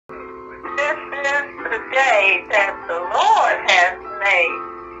the day that the Lord has made.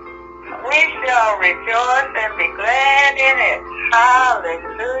 We shall rejoice and be glad in it.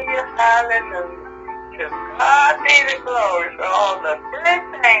 Hallelujah, hallelujah. To God be the glory for all the good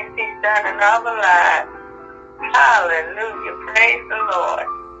things He's done in our lives. Hallelujah, praise the Lord.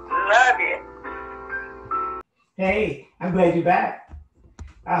 Love you. Hey, I'm glad you're back.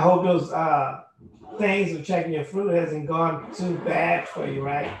 I hope those things of checking your fruit hasn't gone too bad for you,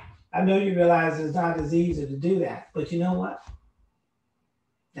 right? I know you realize it's not as easy to do that, but you know what?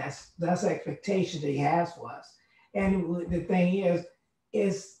 That's expectation that He has for us. And the thing is,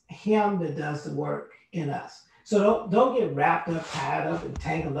 it's Him that does the work in us. So don't get wrapped up, tied up, and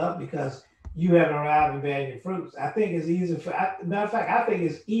tangled up because you haven't arrived in bearing your fruits. I think it's easier matter of fact, I think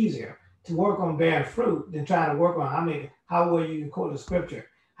it's easier to work on bearing fruit than trying to work on how well you can quote the scripture,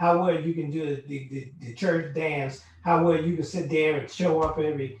 how well you can do the church dance, how well you can sit there and show up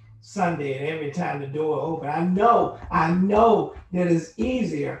every Sunday and every time the door open. I know that it's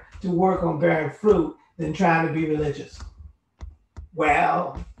easier to work on bearing fruit than trying to be religious.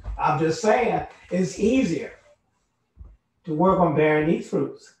 Well, I'm just saying it's easier to work on bearing these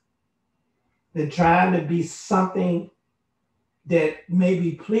fruits than trying to be something that may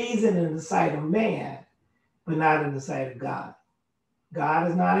be pleasing in the sight of man, but not in the sight of God. God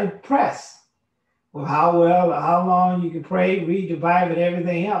is not impressed with how well or how long you can pray, read your Bible, and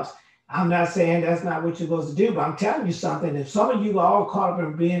everything else. I'm not saying that's not what you're supposed to do, but I'm telling you something. If some of you are all caught up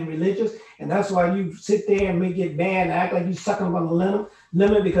in being religious, and that's why you sit there and may get mad and act like you're sucking on the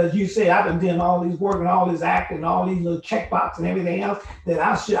limit because you say, I've been doing all these work and all this acting and all these little checkbox and everything else, that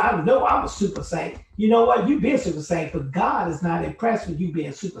I know I'm a super saint. You know what? You've been super saint, but God is not impressed with you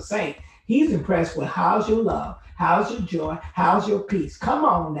being super saint. He's impressed with how's your love, how's your joy, how's your peace. Come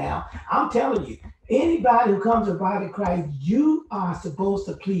on now. I'm telling you, anybody who comes to the body of Christ, you are supposed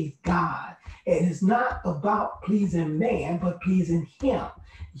to please God. And it's not about pleasing man, but pleasing Him.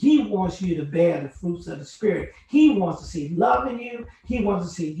 He wants you to bear the fruits of the Spirit. He wants to see love in you. He wants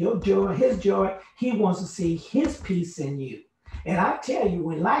to see your joy, His joy. He wants to see His peace in you. And I tell you,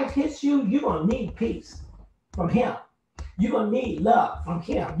 when life hits you, you're going to need peace from Him. You're going to need love from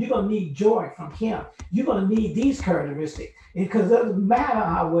Him. You're going to need joy from Him. You're going to need these characteristics because it doesn't matter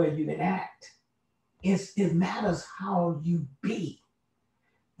how well you can act. It matters how you be.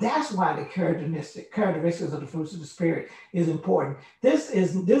 That's why the characteristics of the fruits of the Spirit is important. This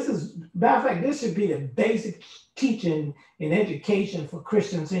is matter of fact, this should be the basic teaching and education for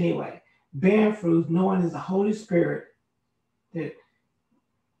Christians anyway. Bearing fruit, knowing it's the Holy Spirit that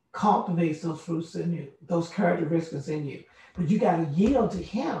cultivates those fruits in you, those characteristics in you. But you got to yield to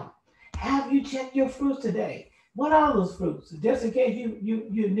Him. Have you checked your fruits today? What are those fruits? Just in case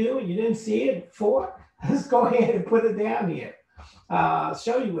you knew and you didn't see it before, let's go ahead and put it down here. I'll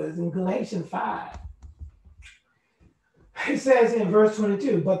show you what it is in Galatians 5. It says in verse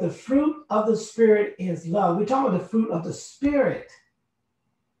 22, but the fruit of the Spirit is love. We're talking about the fruit of the Spirit.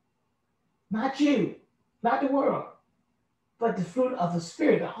 Not you, not the world, but the fruit of the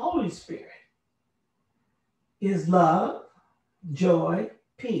Spirit, the Holy Spirit, is love, joy,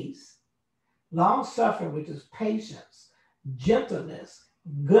 peace, long-suffering, which is patience, gentleness,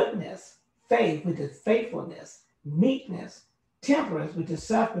 goodness, faith, which is faithfulness, meekness, temperance, which is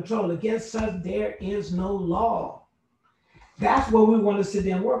self-control. Against such there is no law. That's what we want to sit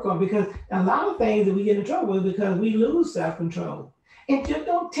there and work on, because a lot of things that we get in trouble with because we lose self-control. And just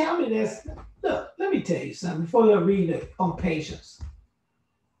don't tell me this. Look, let me tell you something before you read it on patience.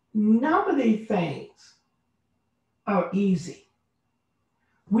 None of these things are easy.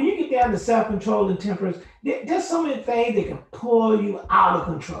 When you get down to self-control and temperance, there's so many things that can pull you out of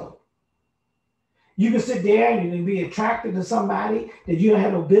control. You can sit there and you can be attracted to somebody that you don't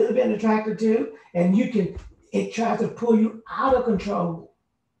have no business being attracted to, and it tries to pull you out of control.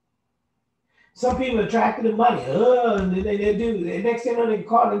 Some people are attracted to money. And they do. The next thing you know, they're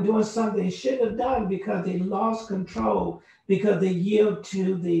caught in doing something they shouldn't have done because they lost control, because they yield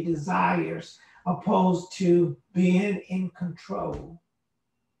to the desires opposed to being in control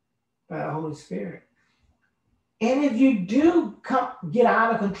by the Holy Spirit. And if you do get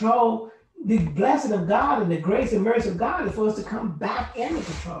out of control, the blessing of God and the grace and mercy of God is for us to come back into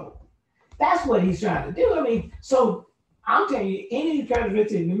control. That's what He's trying to do. I mean, so I'm telling you, any of these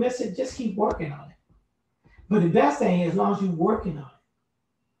characteristics, if you miss it, just keep working on it. But the best thing is, as long as you're working on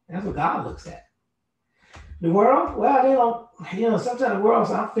it, that's what God looks at. The world, well, they don't, sometimes the world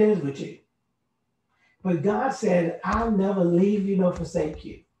says, I'm finished with you. But God said, I'll never leave you nor forsake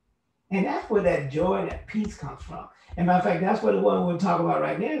you. And that's where that joy and that peace comes from. And matter of fact, that's what the one we're talking about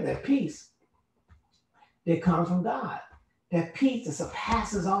right now, that peace that comes from God. That peace that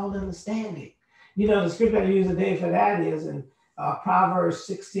surpasses all understanding. You know, the scripture I use today for that is in Proverbs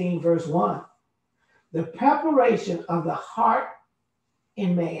 16, verse 1. The preparation of the heart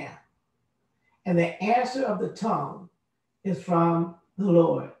in man and the answer of the tongue is from the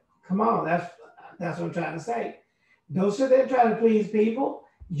Lord. Come on, that's what I'm trying to say. Don't sit there and try to please people.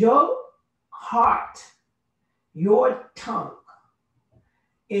 Your heart, your tongue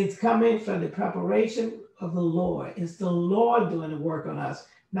is coming from the preparation of the Lord. It's the Lord doing the work on us,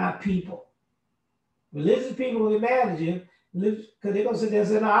 not people. Religious people will get mad at you because they're going to sit there and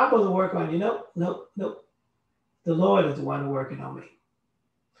say, no, I'm going to work on you. Nope. The Lord is the one working on me.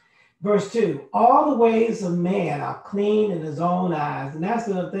 Verse 2, all the ways of man are clean in his own eyes. And that's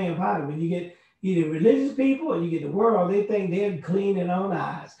the thing about it. When you get either religious people or you get the world, they think they're clean in their own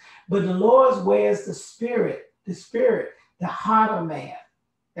eyes. But the Lord's way is the spirit, the heart of man.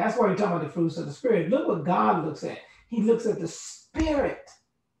 That's why you're talking about the fruits of the spirit. Look what God looks at. He looks at the spirit.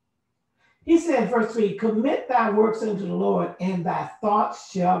 He said in verse 3, commit thy works unto the Lord, and thy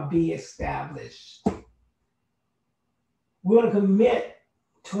thoughts shall be established. We're going to commit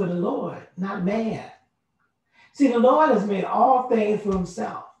to the Lord, not man. See, the Lord has made all things for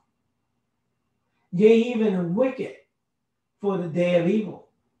himself. Yea, even the wicked for the day of evil.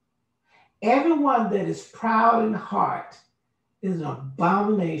 Everyone that is proud in heart is an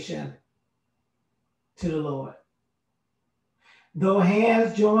abomination to the Lord. Though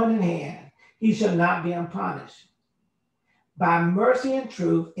hands join in hand, he shall not be unpunished. By mercy and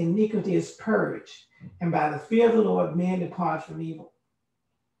truth, iniquity is purged, and by the fear of the Lord, men depart from evil.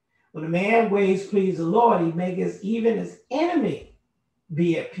 When a man ways please the Lord, he maketh even his enemy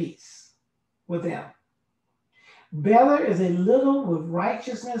be at peace with him. Better is a little with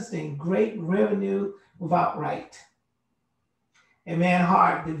righteousness than great revenue without right. A man's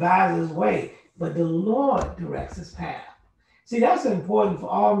heart devises his way, but the Lord directs his path. See, that's important for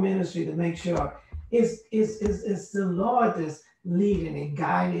all ministry to make sure it's the Lord that's leading and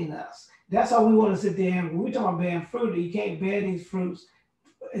guiding us. That's why we want to sit there and when we talk about bearing fruit, you can't bear these fruits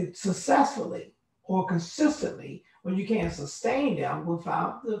successfully or consistently when you can't sustain them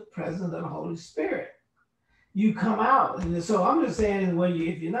without the presence of the Holy Spirit. You come out. And so I'm just saying,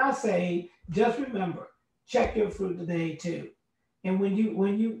 if you're not saved, just remember, check your fruit today too. And when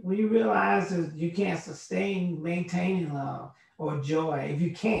you realize that you can't sustain maintaining love or joy, if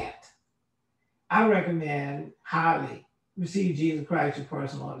you can't, I recommend highly receive Jesus Christ, your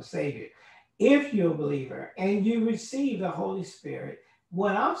personal Lord and Savior. If you're a believer and you receive the Holy Spirit,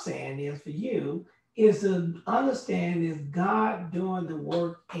 what I'm saying is for you is to understand is God doing the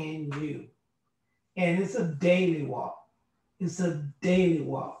work in you. And it's a daily walk. It's a daily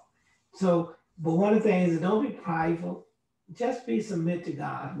walk. So, but one of the things is don't be prideful. Just be submit to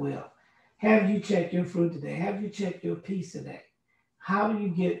God's will. Have you checked your fruit today? Have you checked your peace today? How do you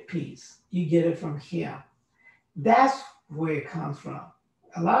get peace? You get it from Him. That's where it comes from.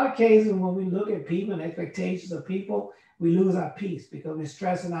 A lot of cases when we look at people and expectations of people, we lose our peace because we're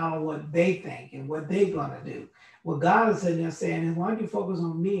stressing out on what they think and what they're going to do. What God is sitting there saying is, why don't you focus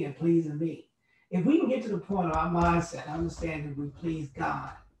on me and pleasing me? If we can get to the point of our mindset, understanding we please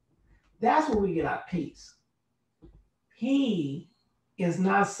God, that's where we get our peace. He is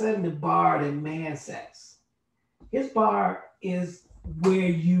not setting the bar that man sets. His bar is where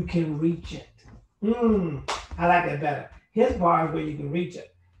you can reach it. I like that better. His bar is where you can reach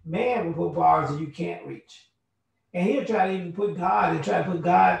it. Man will put bars that you can't reach. And he'll try to even put God and try to put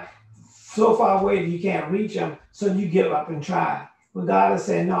God so far away that you can't reach him, so you give up and try. But God is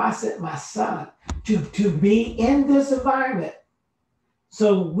saying, no, I sent my son to be in this environment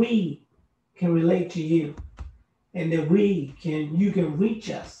so we can relate to you and that you can reach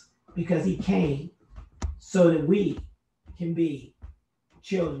us because he came so that we can be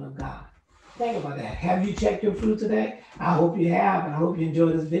children of God. Think about that. Have you checked your fruit today? I hope you have, and I hope you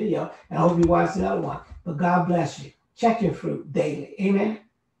enjoyed this video, and I hope you watch the other one. But God bless you. Check your fruit daily. Amen.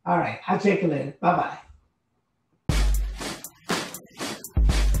 All right. I'll check you later. Bye-bye.